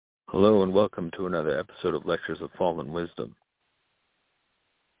Hello and welcome to another episode of Lectures of Fallen Wisdom.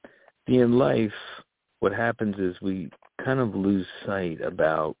 In life, what happens is we kind of lose sight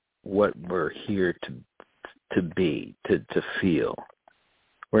about what we're here to be, to feel.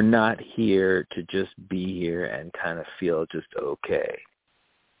 We're not here to just be here and kind of feel just okay.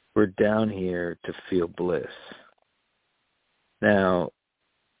 We're down here to feel bliss. Now,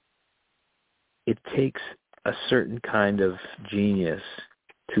 it takes a certain kind of genius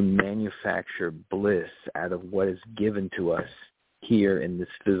to manufacture bliss out of what is given to us here in this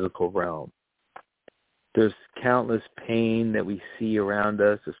physical realm. There's countless pain that we see around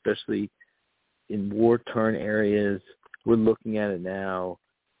us, especially in war-torn areas. We're looking at it now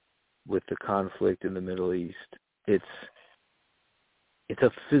with the conflict in the Middle East. It's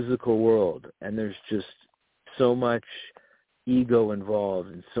a physical world, and there's just so much ego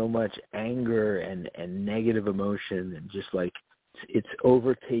involved and so much anger and negative emotion, and just like it's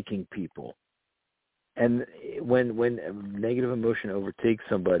overtaking people. And when negative emotion overtakes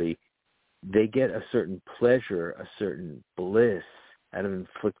somebody, they get a certain pleasure, a certain bliss out of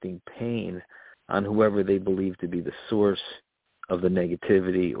inflicting pain on whoever they believe to be the source of the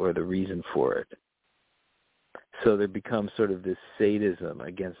negativity or the reason for it. So there becomes sort of this sadism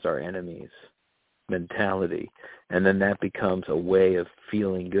against our enemies mentality, and then that becomes a way of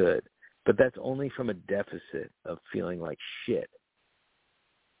feeling good. But that's only from a deficit of feeling like shit.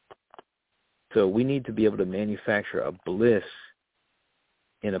 So we need to be able to manufacture a bliss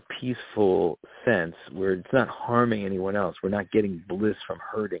in a peaceful sense where it's not harming anyone else. We're not getting bliss from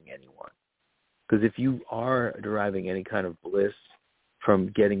hurting anyone. Because if you are deriving any kind of bliss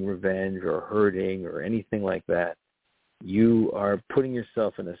from getting revenge or hurting or anything like that, you are putting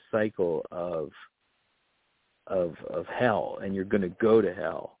yourself in a cycle of hell, and you're going to go to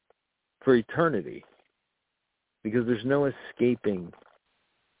hell for eternity because there's no escaping.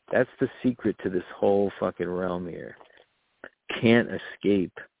 That's the secret to this whole fucking realm here. Can't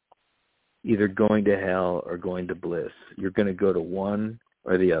escape either going to hell or going to bliss. You're going to go to one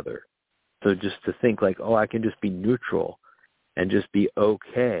or the other. So just to think like, oh, I can just be neutral and just be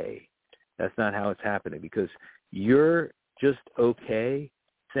okay, that's not how it's happening, because you're just okay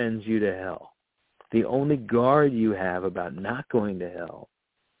sends you to hell. The only guard you have about not going to hell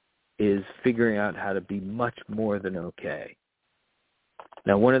is figuring out how to be much more than okay.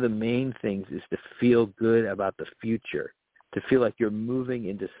 Now, one of the main things is to feel good about the future, to feel like you're moving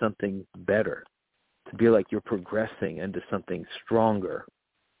into something better, to feel like you're progressing into something stronger.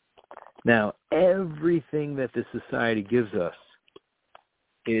 Now, everything that this society gives us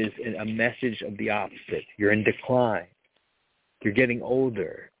is a message of the opposite. You're in decline. You're getting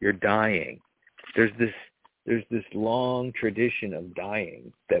older. You're dying. There's this long tradition of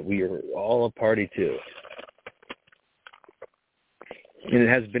dying that we are all a party to. And it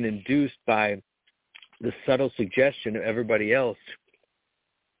has been induced by the subtle suggestion of everybody else.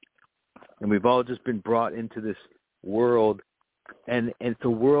 And we've all just been brought into this world. And it's a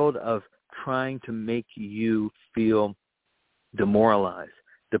world of trying to make you feel demoralized,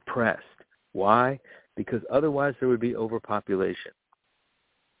 depressed. Why? Because otherwise there would be overpopulation.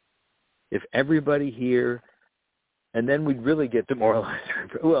 If everybody here, and then we'd really get demoralized.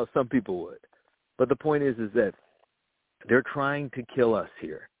 Well, some people would. But the point is that they're trying to kill us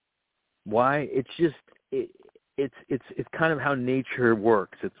here. Why? It's just it's kind of how nature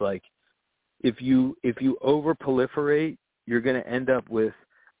works. It's like if you over proliferate, you're going to end up with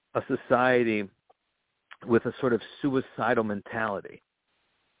a society with a sort of suicidal mentality.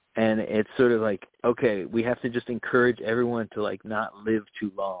 And it's sort of like, okay, we have to just encourage everyone to like not live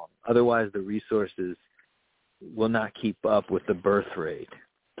too long. Otherwise the resources will not keep up with the birth rate.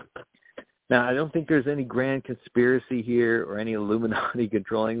 Now, I don't think there's any grand conspiracy here or any Illuminati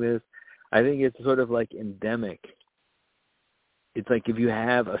controlling this. I think it's sort of like endemic. It's like if you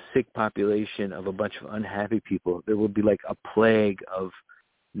have a sick population of a bunch of unhappy people, there will be like a plague of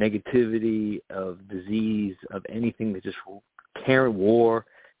negativity, of disease, of anything that just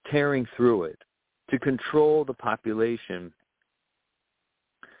tearing through it. To control the population,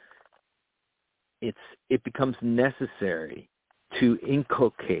 it becomes necessary to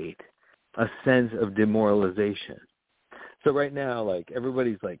inculcate a sense of demoralization. So right now, like,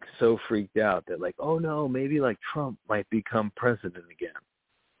 everybody's like so freaked out that like, oh no, maybe like Trump might become president again.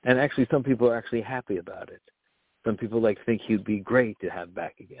 And actually some people are actually happy about it. Some people like think he'd be great to have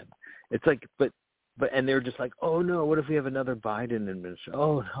back again. It's like, but and they're just like, oh no, what if we have another Biden administration?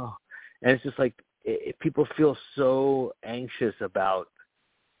 Oh no. And it's just like, people feel so anxious about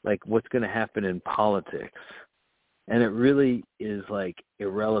like what's going to happen in politics. And it really is like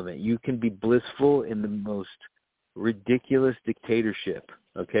irrelevant. You can be blissful in the most ridiculous dictatorship,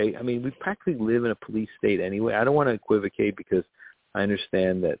 okay? I mean, we practically live in a police state anyway. I don't want to equivocate because I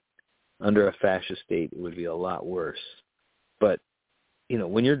understand that under a fascist state it would be a lot worse. But, you know,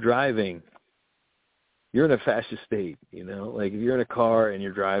 when you're driving, you're in a fascist state, you know? Like, if you're in a car and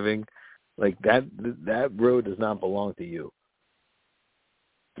you're driving, like, that road does not belong to you.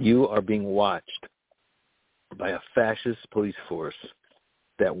 You are being watched by a fascist police force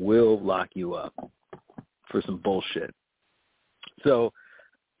that will lock you up for some bullshit. So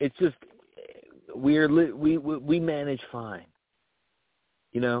it's just we manage fine.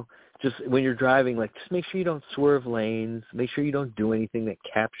 You know, just when you're driving, like, just make sure you don't swerve lanes. Make sure you don't do anything that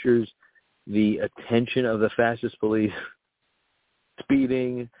captures the attention of the fascist police.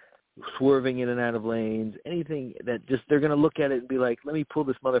 Speeding, swerving in and out of lanes, anything that just they're going to look at it and be like, let me pull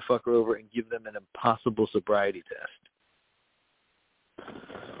this motherfucker over and give them an impossible sobriety test.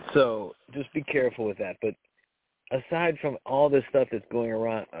 So just be careful with that. But aside from all this stuff that's going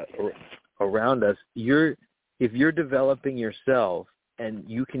around us, if you're developing yourself and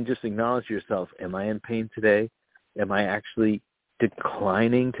you can just acknowledge yourself, am I in pain today? Am I actually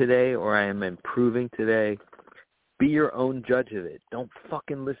declining today, or I am improving today? Be your own judge of it. Don't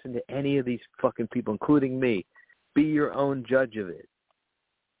fucking listen to any of these fucking people, including me. Be your own judge of it.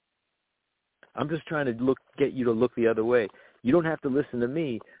 I'm just trying to get you to look the other way. You don't have to listen to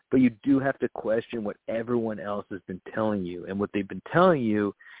me, but you do have to question what everyone else has been telling you. And what they've been telling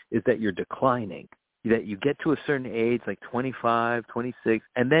you is that you're declining, that you get to a certain age, like 25, 26,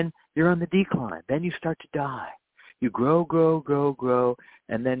 and then you're on the decline. Then you start to die. You grow,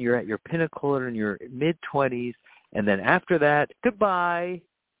 and then you're at your pinnacle in your mid-20s, and then after that, goodbye.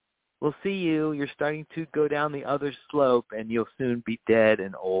 We'll see you. You're starting to go down the other slope, and you'll soon be dead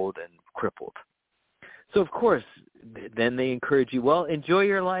and old and crippled. So, of course, then they encourage you, well, enjoy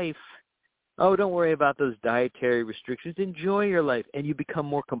your life. Oh, don't worry about those dietary restrictions. Enjoy your life. And you become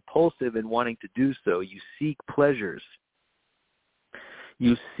more compulsive in wanting to do so. You seek pleasures.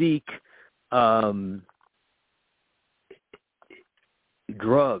 You seek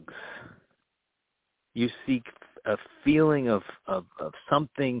drugs. You seek a feeling of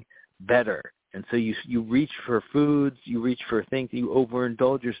something better. And so you reach for foods, you reach for things, you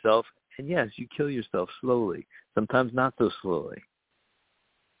overindulge yourself, and yes, you kill yourself slowly, sometimes not so slowly.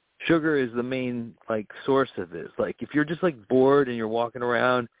 Sugar is the main, like, source of this. Like, if you're just, like, bored and you're walking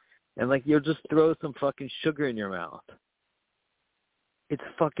around and, like, you'll just throw some fucking sugar in your mouth. It's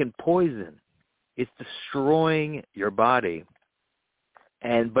fucking poison. It's destroying your body.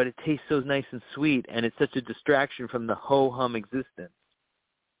 But it tastes so nice and sweet, and it's such a distraction from the ho-hum existence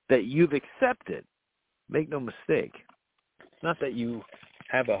that you've accepted. Make no mistake. It's not that you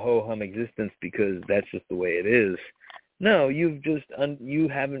have a ho-hum existence because that's just the way it is. No, you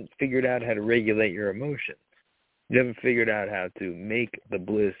haven't figured out how to regulate your emotions. You haven't figured out how to make the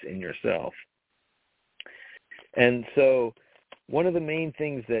bliss in yourself. And so one of the main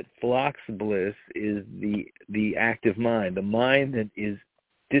things that blocks bliss is the active mind, the mind that is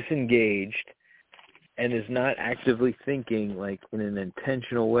disengaged and is not actively thinking, like, in an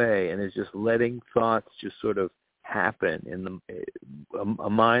intentional way, and is just letting thoughts just sort of happen in a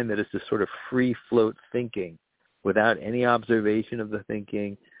mind that is just sort of free float thinking without any observation of the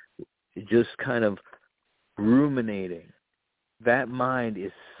thinking, just kind of ruminating. That mind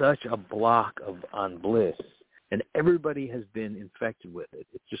is such a block on bliss, and everybody has been infected with it.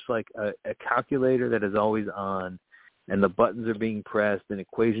 It's just like a calculator that is always on, and the buttons are being pressed and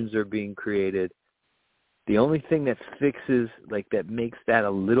equations are being created. The only thing that fixes, like, that makes that a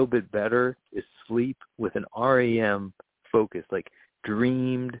little bit better is sleep with an REM focus, like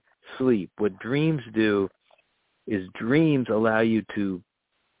dreamed sleep. What dreams do is dreams allow you to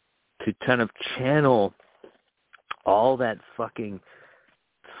kind of channel all that fucking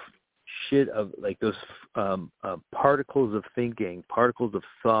shit of, like, those particles of thinking, particles of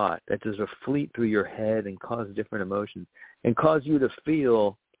thought that just fleet through your head and cause different emotions and cause you to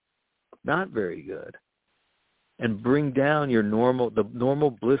feel not very good, and bring down the normal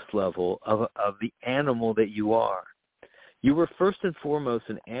bliss level of the animal that you are. You were first and foremost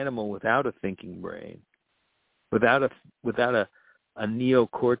an animal without a thinking brain, without a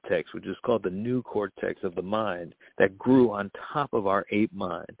neocortex, which is called the new cortex of the mind, that grew on top of our ape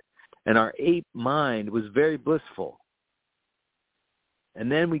mind. And our ape mind was very blissful.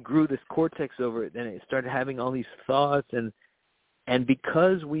 And then we grew this cortex over it, and it started having all these thoughts, and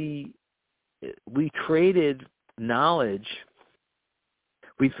because we traded knowledge,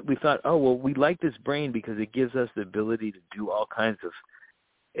 we thought, oh, well, we like this brain because it gives us the ability to do all kinds of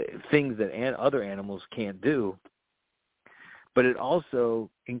things that other animals can't do. But it also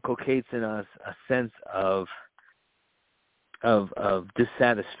inculcates in us a sense of of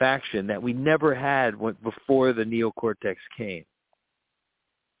dissatisfaction that we never had before the neocortex came.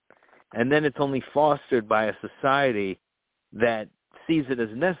 And then it's only fostered by a society that sees it as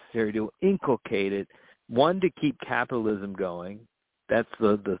necessary to inculcate it, one, to keep capitalism going. That's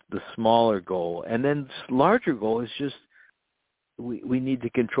the smaller goal. And then larger goal is just we need to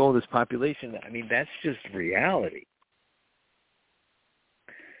control this population. I mean, that's just reality.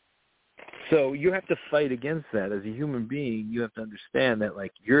 So you have to fight against that. As a human being, you have to understand that,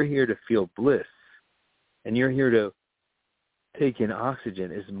 like, you're here to feel bliss, and you're here to take in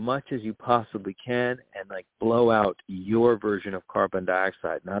oxygen as much as you possibly can and, like, blow out your version of carbon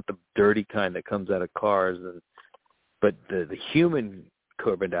dioxide, not the dirty kind that comes out of cars, but the human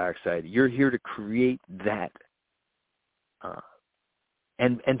carbon dioxide. You're here to create that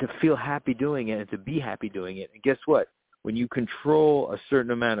and to feel happy doing it and to be happy doing it. And guess what? When you control a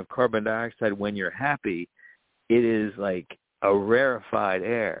certain amount of carbon dioxide when you're happy, it is like a rarefied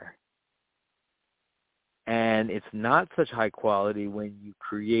air. And it's not such high quality when you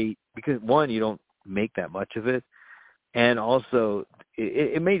create, because one, you don't make that much of it. And also,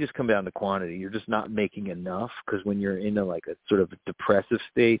 it may just come down to quantity. You're just not making enough, because when you're in like a sort of a depressive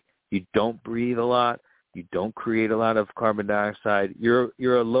state, you don't breathe a lot. You don't create a lot of carbon dioxide. You're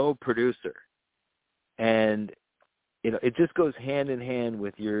a low producer. And it just goes hand in hand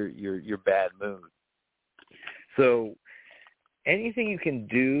with your bad mood. So anything you can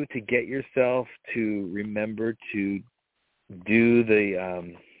do to get yourself to remember to do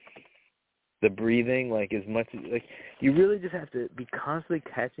the breathing, like, as much as, like, you really just have to be constantly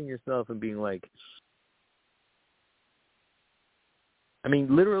catching yourself and being like, I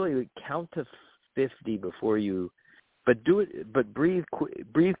mean, literally count to 50 before you. But do it. But breathe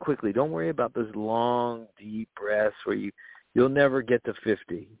quickly. Don't worry about those long, deep breaths where you'll never get to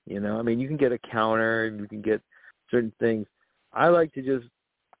 50. You know, I mean, you can get a counter and you can get certain things. I like to just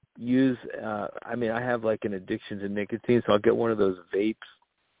use. I mean, I have like an addiction to nicotine, so I'll get one of those vapes.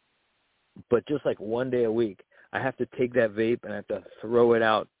 But just like one day a week, I have to take that vape and I have to throw it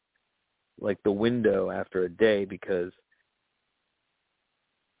out like the window after a day, because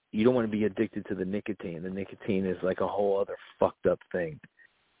you don't want to be addicted to the nicotine. The nicotine is like a whole other fucked up thing.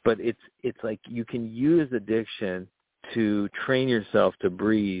 But it's like you can use addiction to train yourself to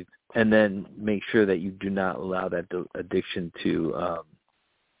breathe, and then make sure that you do not allow that addiction to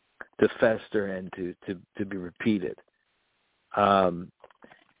fester and to be repeated.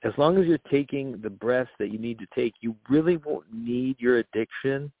 As long as you're taking the breaths that you need to take, you really won't need your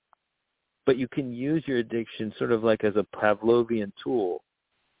addiction, but you can use your addiction sort of like as a Pavlovian tool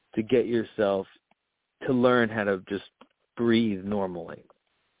to get yourself to learn how to just breathe normally.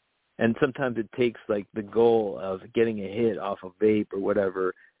 And sometimes it takes like the goal of getting a hit off a vape or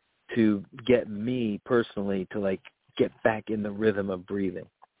whatever to get me personally to like get back in the rhythm of breathing.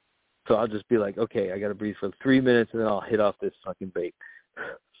 So I'll just be like, okay, I got to breathe for 3 minutes and then I'll hit off this fucking vape.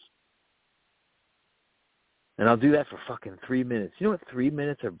 And I'll do that for fucking 3 minutes. You know what 3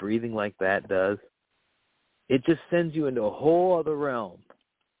 minutes of breathing like that does? It just sends you into a whole other realm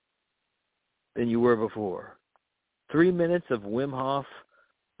than you were before. 3 minutes of Wim Hof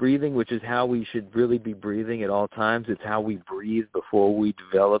breathing, which is how we should really be breathing at all times. It's how we breathe before we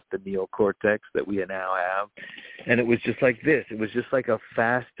develop the neocortex that we now have. And it was just like this. It was just like a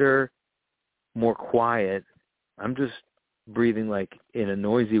faster, more quiet. I'm just breathing like in a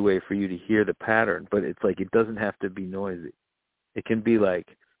noisy way for you to hear the pattern, but it's like it doesn't have to be noisy. It can be like,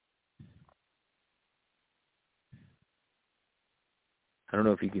 I don't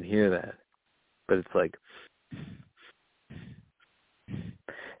know if you can hear that, but it's like,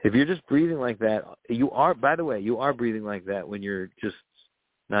 if you're just breathing like that, you are, by the way, you are breathing like that when you're just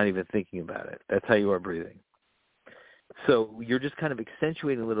not even thinking about it. That's how you are breathing. So you're just kind of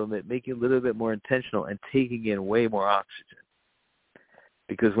accentuating a little bit, making it a little bit more intentional and taking in way more oxygen.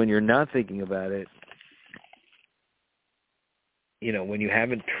 Because when you're not thinking about it, you know, when you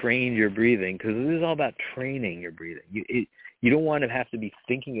haven't trained your breathing, because this is all about training your breathing. You don't want to have to be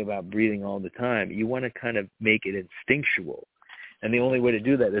thinking about breathing all the time. You want to kind of make it instinctual. And the only way to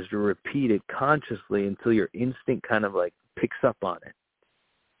do that is to repeat it consciously until your instinct kind of like picks up on it.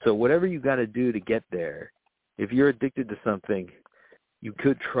 So whatever you got to do to get there, if you're addicted to something, you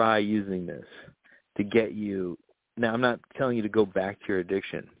could try using this to get you. Now, I'm not telling you to go back to your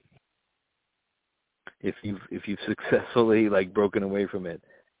addiction. If you've successfully like broken away from it,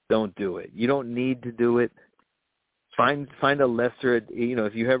 don't do it. You don't need to do it. Find a lesser, you know,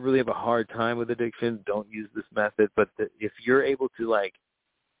 if you really have a hard time with addiction, don't use this method. But if you're able to like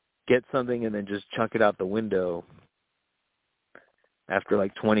get something and then just chuck it out the window after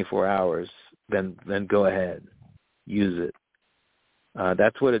like 24 hours, then go ahead, use it.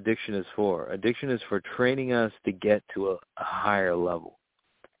 That's what addiction is for. Addiction is for training us to get to a higher level.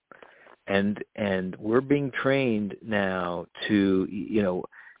 And we're being trained now to,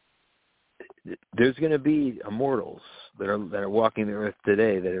 there's going to be immortals that are walking the earth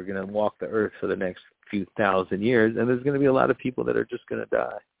today that are going to walk the earth for the next few thousand years, and there's going to be a lot of people that are just going to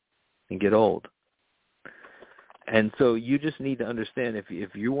die and get old. And so you just need to understand, if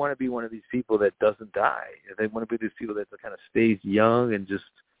you want to be one of these people that doesn't die, if they want to be these people that kind of stays young and just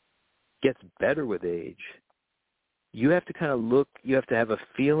gets better with age, you have to kind of you have to have a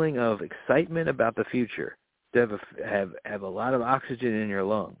feeling of excitement about the future, to have a lot of oxygen in your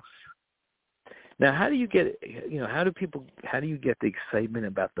lungs. Now, how do you get, how do you get the excitement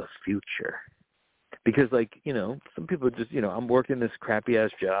about the future? Because, some people just, I'm working this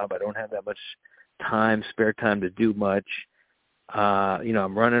crappy-ass job. I don't have that much spare time to do much.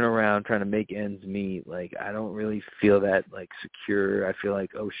 I'm running around trying to make ends meet. I don't really feel that, secure. I feel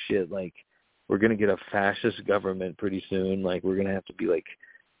like, oh, shit, we're going to get a fascist government pretty soon. We're going to have to be,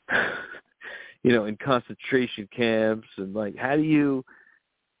 in concentration camps. And, how do you...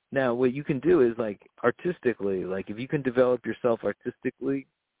 Now, what you can do is, artistically, if you can develop yourself artistically,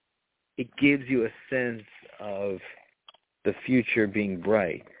 it gives you a sense of the future being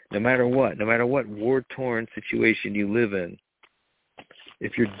bright, no matter what war-torn situation you live in.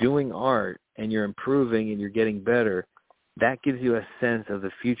 If you're doing art and you're improving and you're getting better, that gives you a sense of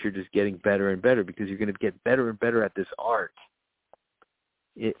the future just getting better and better, because you're going to get better and better at this art.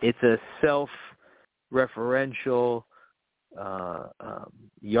 It's a self-referential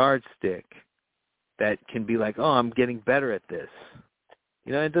yardstick that can be I'm getting better at this.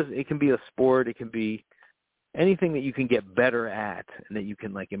 It can be a sport, it can be anything that you can get better at and that you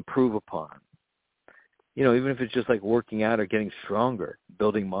can improve upon. Even if it's just working out or getting stronger,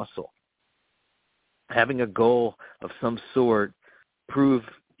 building muscle. Having a goal of some sort,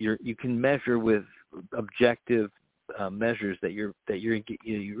 you can measure with objective measures that you're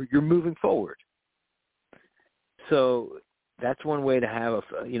moving forward. So that's one way to have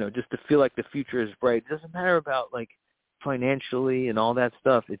just to feel like the future is bright. It doesn't matter about financially and all that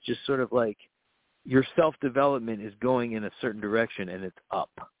stuff. It's just sort of your self-development is going in a certain direction and it's up.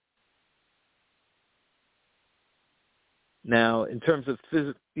 Now, in terms of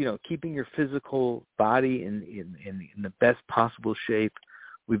keeping your physical body in the best possible shape,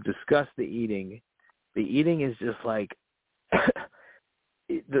 we've discussed the eating. The eating is just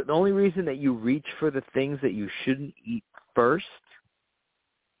the only reason that you reach for the things that you shouldn't eat first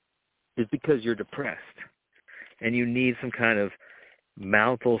is because you're depressed and you need some kind of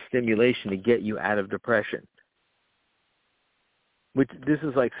mouthful stimulation to get you out of depression. Which this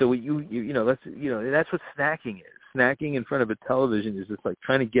is so that's what snacking is. Snacking in front of a television is just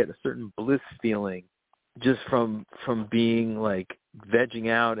trying to get a certain bliss feeling just from being vegging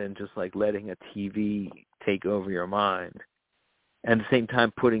out and just letting a TV take over your mind. And at the same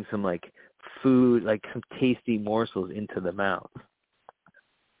time putting some food, some tasty morsels into the mouth.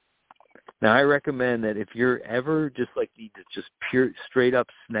 Now, I recommend that if you're ever just need to just pure straight up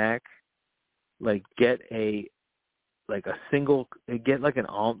snack, get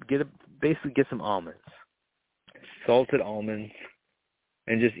basically get some almonds, salted almonds,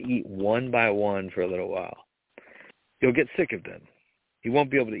 and just eat one by one for a little while. You'll get sick of them. You won't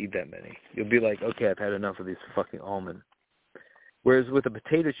be able to eat that many. You'll be okay, I've had enough of these fucking almonds. Whereas with a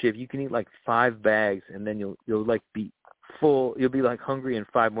potato chip, you can eat 5 bags, and then you'll be full. You'll be hungry in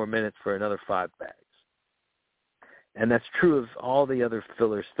 5 more minutes for another 5 bags. And that's true of all the other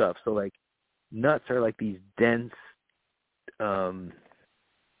filler stuff. So nuts are these dense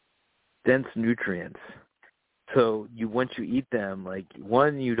nutrients. So once you eat them,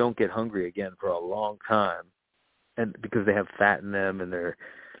 one, you don't get hungry again for a long time, and because they have fat in them and they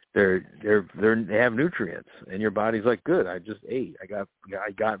have nutrients, and your body's good, I just ate. I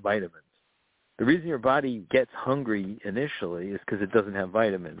got vitamins. The reason your body gets hungry initially is because it doesn't have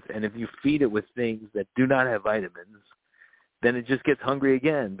vitamins. And if you feed it with things that do not have vitamins, then it just gets hungry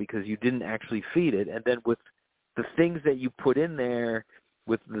again because you didn't actually feed it. And then with the things that you put in there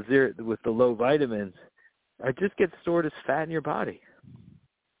with the low vitamins, it just gets stored as fat in your body.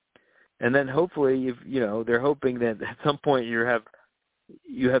 And then hopefully, they're hoping that at some point you have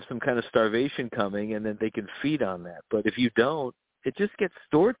some kind of starvation coming, and then they can feed on that. But if you don't, it just gets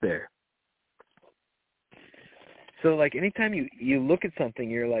stored there. So anytime you look at something,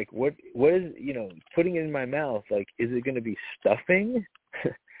 you're what is putting it in my mouth? Is it going to be stuffing,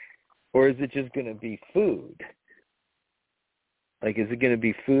 or is it just going to be food? Is it going to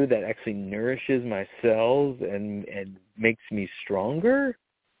be food that actually nourishes my cells and makes me stronger,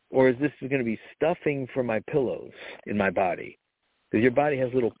 or is this going to be stuffing for my pillows in my body? Because your body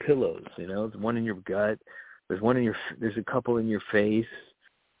has little pillows, There's one in your gut. There's a couple in your face.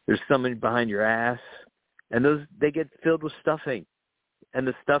 There's some behind your ass. And they get filled with stuffing. And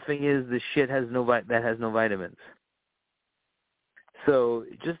the stuffing is the shit that has no vitamins. So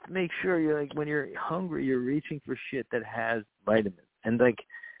just make sure when you're hungry, you're reaching for shit that has vitamins. And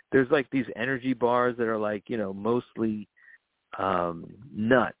there's these energy bars that are mostly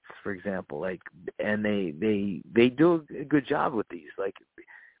nuts, for example, and they do a good job with these.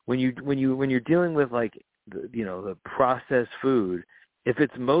 When you're dealing with the processed food, if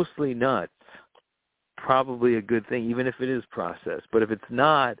it's mostly nuts, probably a good thing, even if it is processed. But if it's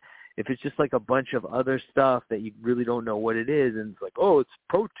not, if it's just a bunch of other stuff that you really don't know what it is, and it's it's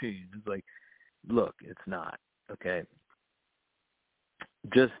protein, it's look, it's not, okay?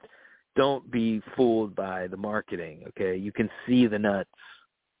 Just don't be fooled by the marketing, okay? You can see the nuts,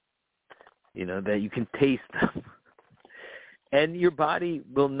 that you can taste them. And your body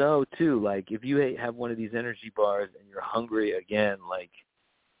will know, too, if you have one of these energy bars and you're hungry again,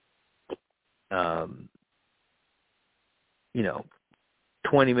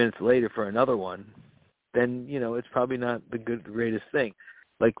 20 minutes later for another one, then, it's probably not the greatest thing.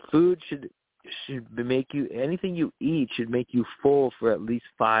 Food should make you, anything you eat should make you full for at least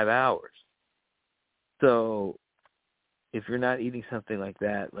 5 hours. So if you're not eating something like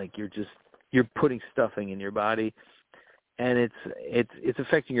that, you're putting stuffing in your body, and it's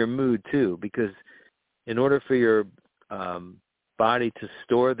affecting your mood too, because in order for your body to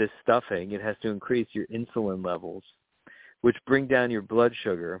store this stuffing, it has to increase your insulin levels, which bring down your blood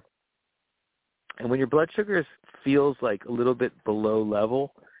sugar. And when your blood sugar feels a little bit below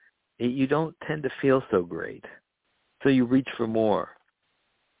level, you don't tend to feel so great. So you reach for more.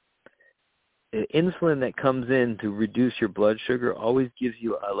 Insulin that comes in to reduce your blood sugar always gives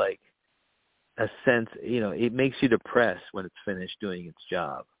you a sense, it makes you depressed when it's finished doing its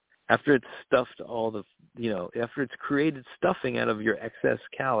job. After it's stuffed after it's created stuffing out of your excess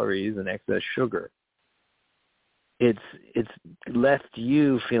calories and excess sugar, it's left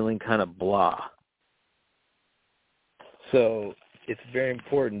you feeling kind of blah. So it's very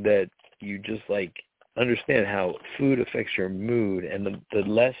important that you just understand how food affects your mood, and the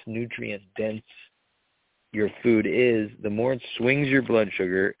less nutrient dense your food is, the more it swings your blood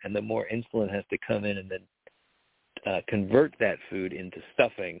sugar, and the more insulin has to come in and then convert that food into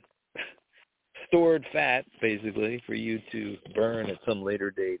stuffing, stored fat, basically, for you to burn at some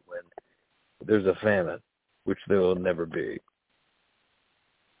later date when there's a famine, which there will never be.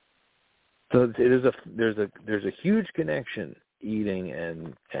 So there's a huge connection, eating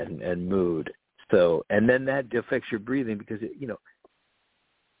and mood. So, and then that affects your breathing, because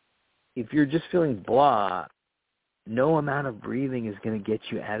if you're just feeling blah, no amount of breathing is going to get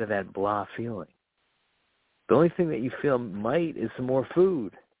you out of that blah feeling. The only thing that you feel might is some more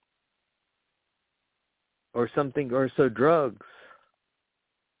food or something, or drugs.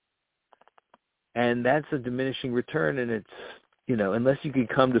 And that's a diminishing return, and it's, unless you can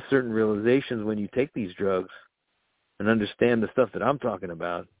come to certain realizations when you take these drugs and understand the stuff that I'm talking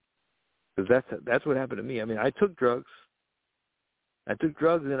about, because that's what happened to me. I mean, I took drugs.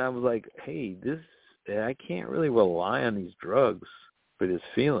 And I was like, hey, I can't really rely on these drugs for this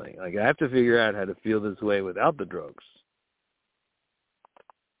feeling. I have to figure out how to feel this way without the drugs.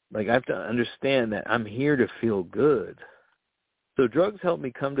 I have to understand that I'm here to feel good. So drugs helped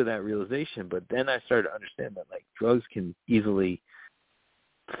me come to that realization, but then I started to understand that drugs can easily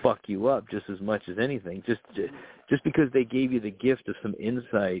fuck you up just as much as anything. Just because they gave you the gift of some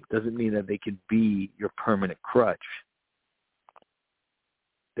insight doesn't mean that they can be your permanent crutch.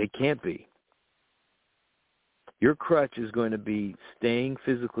 They can't be. Your crutch is going to be staying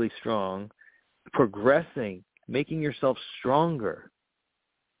physically strong, progressing, making yourself stronger,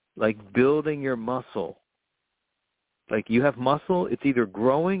 building your muscle. You have muscle, it's either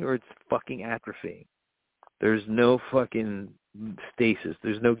growing or it's fucking atrophying. There's no fucking stasis.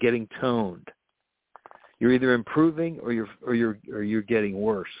 There's no getting toned. You're either improving or you're getting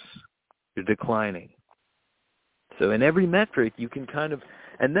worse. You're declining. So in every metric, you can kind of,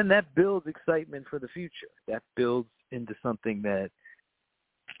 and then that builds excitement for the future. That builds into something that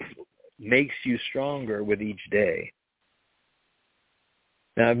makes you stronger with each day.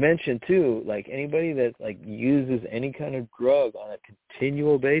 Now, I've mentioned, too, anybody that, uses any kind of drug on a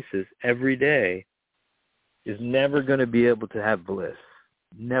continual basis every day is never going to be able to have bliss.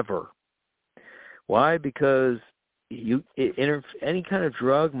 Never. Why? Because any kind of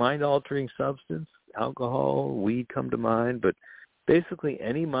drug, mind-altering substance, alcohol, weed come to mind, but basically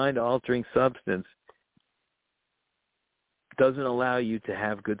any mind-altering substance doesn't allow you to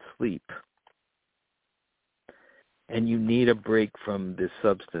have good sleep. And you need a break from this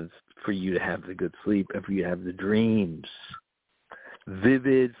substance for you to have the good sleep and for you to have the dreams.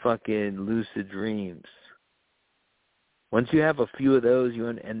 Vivid fucking lucid dreams. Once you have a few of those,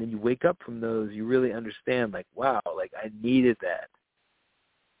 and then you wake up from those, you really understand, like, wow, like I needed that.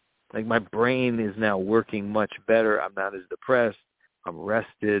 Like my brain is now working much better. I'm not as depressed. I'm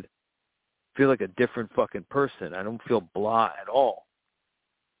rested. I feel like a different fucking person. I don't feel blah at all.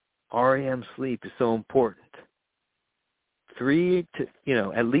 REM sleep is so important. 3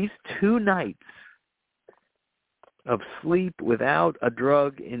 to, at least 2 nights of sleep without a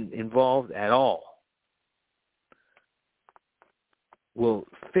drug involved at all will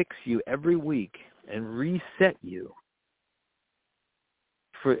fix you every week and reset you.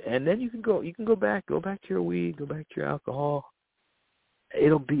 And then you can go back to your weed, go back to your alcohol.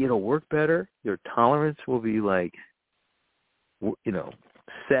 It'll work better. Your tolerance will be like,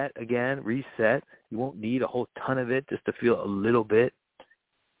 set again, reset. You won't need a whole ton of it just to feel a little bit.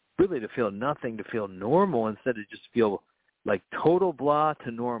 Really to feel nothing, to feel normal instead of just feel like total blah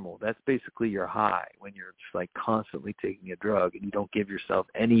to normal. That's basically your high when you're just like constantly taking a drug and you don't give yourself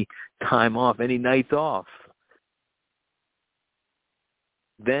any time off, any nights off.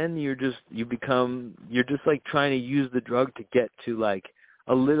 Then you're just like trying to use the drug to get to like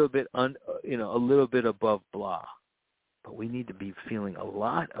a little bit a little bit above blah. But we need to be feeling a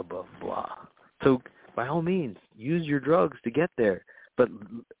lot above blah. So by all means, use your drugs to get there, but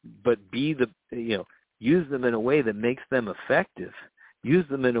use them in a way that makes them effective. Use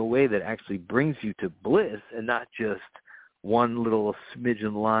them in a way that actually brings you to bliss and not just one little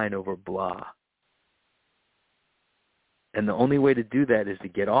smidgen line over blah. And the only way to do that is to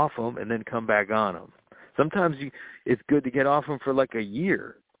get off them and then come back on them. Sometimes it's good to get off them for like a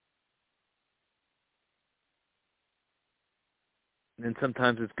year. And then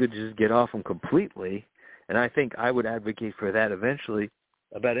sometimes it's good to just get off them completely. And I think I would advocate for that eventually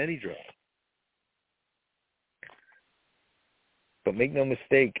about any drug. But make no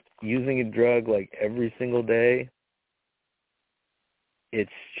mistake, using a drug like every single day,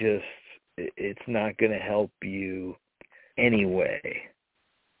 it's not going to help you anyway.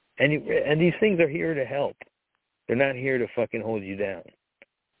 And these things are here to help. They're not here to fucking hold you down.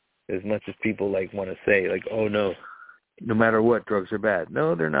 As much as people like want to say, like, oh no matter what, drugs are bad.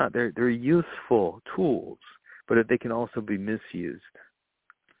 No, they're not. They're useful tools, but they can also be misused.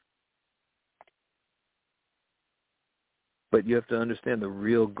 But you have to understand the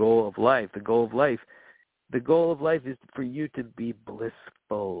real goal of life. The goal of life is for you to be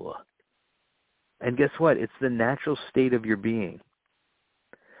blissful. And guess what? It's the natural state of your being.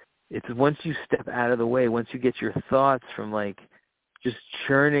 It's once you step out of the way, once you get your thoughts from like just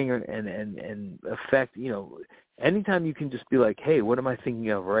churning and affect, anytime you can just be like, hey, what am I thinking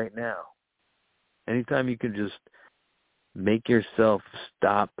of right now? Anytime you can just make yourself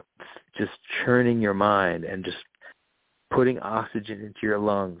stop just churning your mind and just putting oxygen into your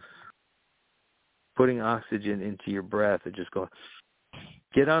lungs, putting oxygen into your breath and just go,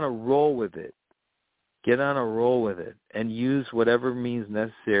 get on a roll with it. Get on a roll with it and use whatever means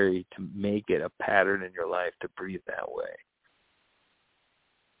necessary to make it a pattern in your life to breathe that way.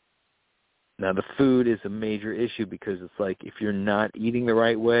 Now, the food is a major issue because it's like if you're not eating the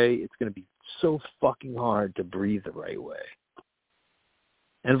right way, it's going to be so fucking hard to breathe the right way.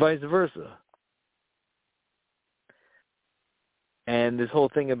 And vice versa. And this whole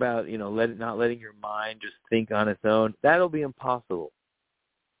thing about, not letting your mind just think on its own, that'll be impossible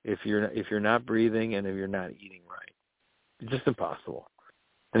if you're not breathing and if you're not eating right. It's just impossible.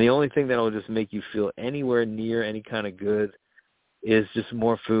 And the only thing that will just make you feel anywhere near any kind of good is just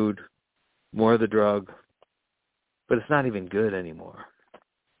more food, more of the drug. But it's not even good anymore.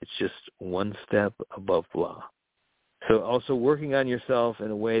 It's just one step above blah. So also working on yourself in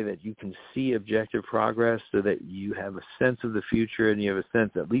a way that you can see objective progress so that you have a sense of the future and you have a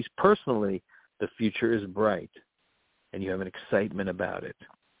sense, at least personally, the future is bright and you have an excitement about it.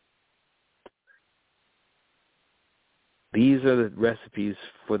 These are the recipes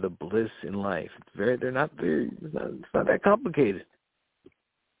for the bliss in life. It's not that complicated.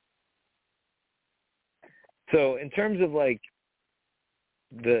 So in terms of like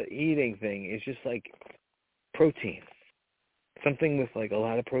the eating thing, it's just like protein. Something with like a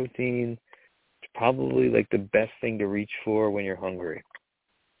lot of protein is probably like the best thing to reach for when you're hungry.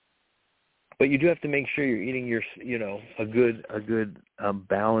 But you do have to make sure you're eating a good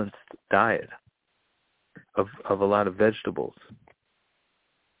balanced diet of a lot of vegetables.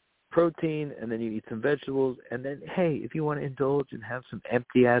 Protein, and then you eat some vegetables, and then, hey, if you want to indulge and have some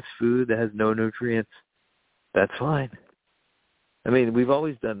empty-ass food that has no nutrients, that's fine. I mean, we've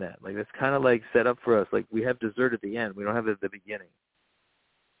always done that. Like, that's kind of like set up for us. Like, we have dessert at the end. We don't have it at the beginning.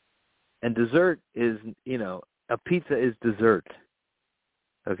 And dessert is, a pizza is dessert.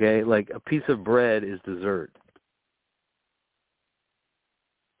 Okay? Like, a piece of bread is dessert.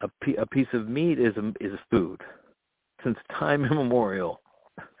 A piece of meat is food since time immemorial.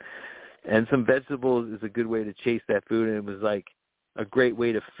 And some vegetables is a good way to chase that food, and it was like a great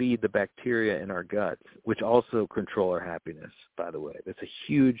way to feed the bacteria in our guts, which also control our happiness, by the way. That's a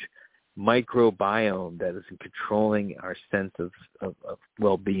huge microbiome that is controlling our sense of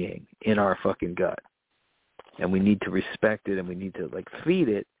well-being in our fucking gut. And we need to respect it, and we need to, feed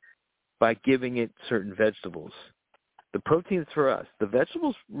it by giving it certain vegetables. The protein's for us. The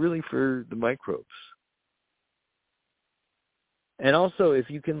vegetables really for the microbes. And also, if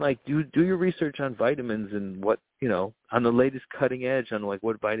you can, do your research on vitamins and what, on the latest cutting edge on,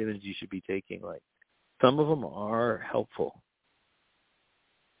 what vitamins you should be taking. Some of them are helpful.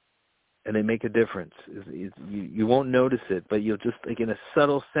 And they make a difference. You won't notice it, but you'll just, in a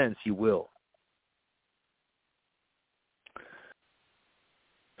subtle sense, you will.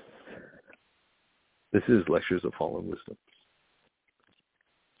 This is Lectures of Fallen Wisdom.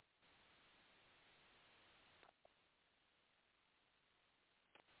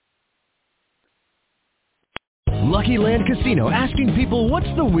 Lucky Land Casino, asking people, what's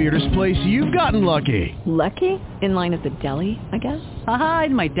the weirdest place you've gotten lucky? Lucky? In line at the deli, I guess? Aha,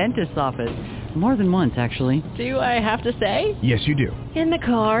 in my dentist's office. More than once, actually. Do I have to say? Yes, you do. In the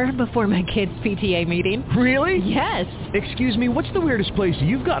car before my kids' PTA meeting. Really? Yes. Excuse me, what's the weirdest place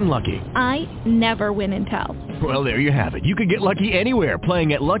you've gotten lucky? I never win and tell. Well, there you have it. You can get lucky anywhere,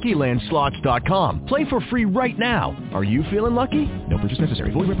 playing at LuckyLandSlots.com. Play for free right now. Are you feeling lucky? No purchase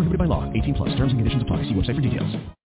necessary. Void where prohibited by law. 18+. Terms and conditions apply. See website for details.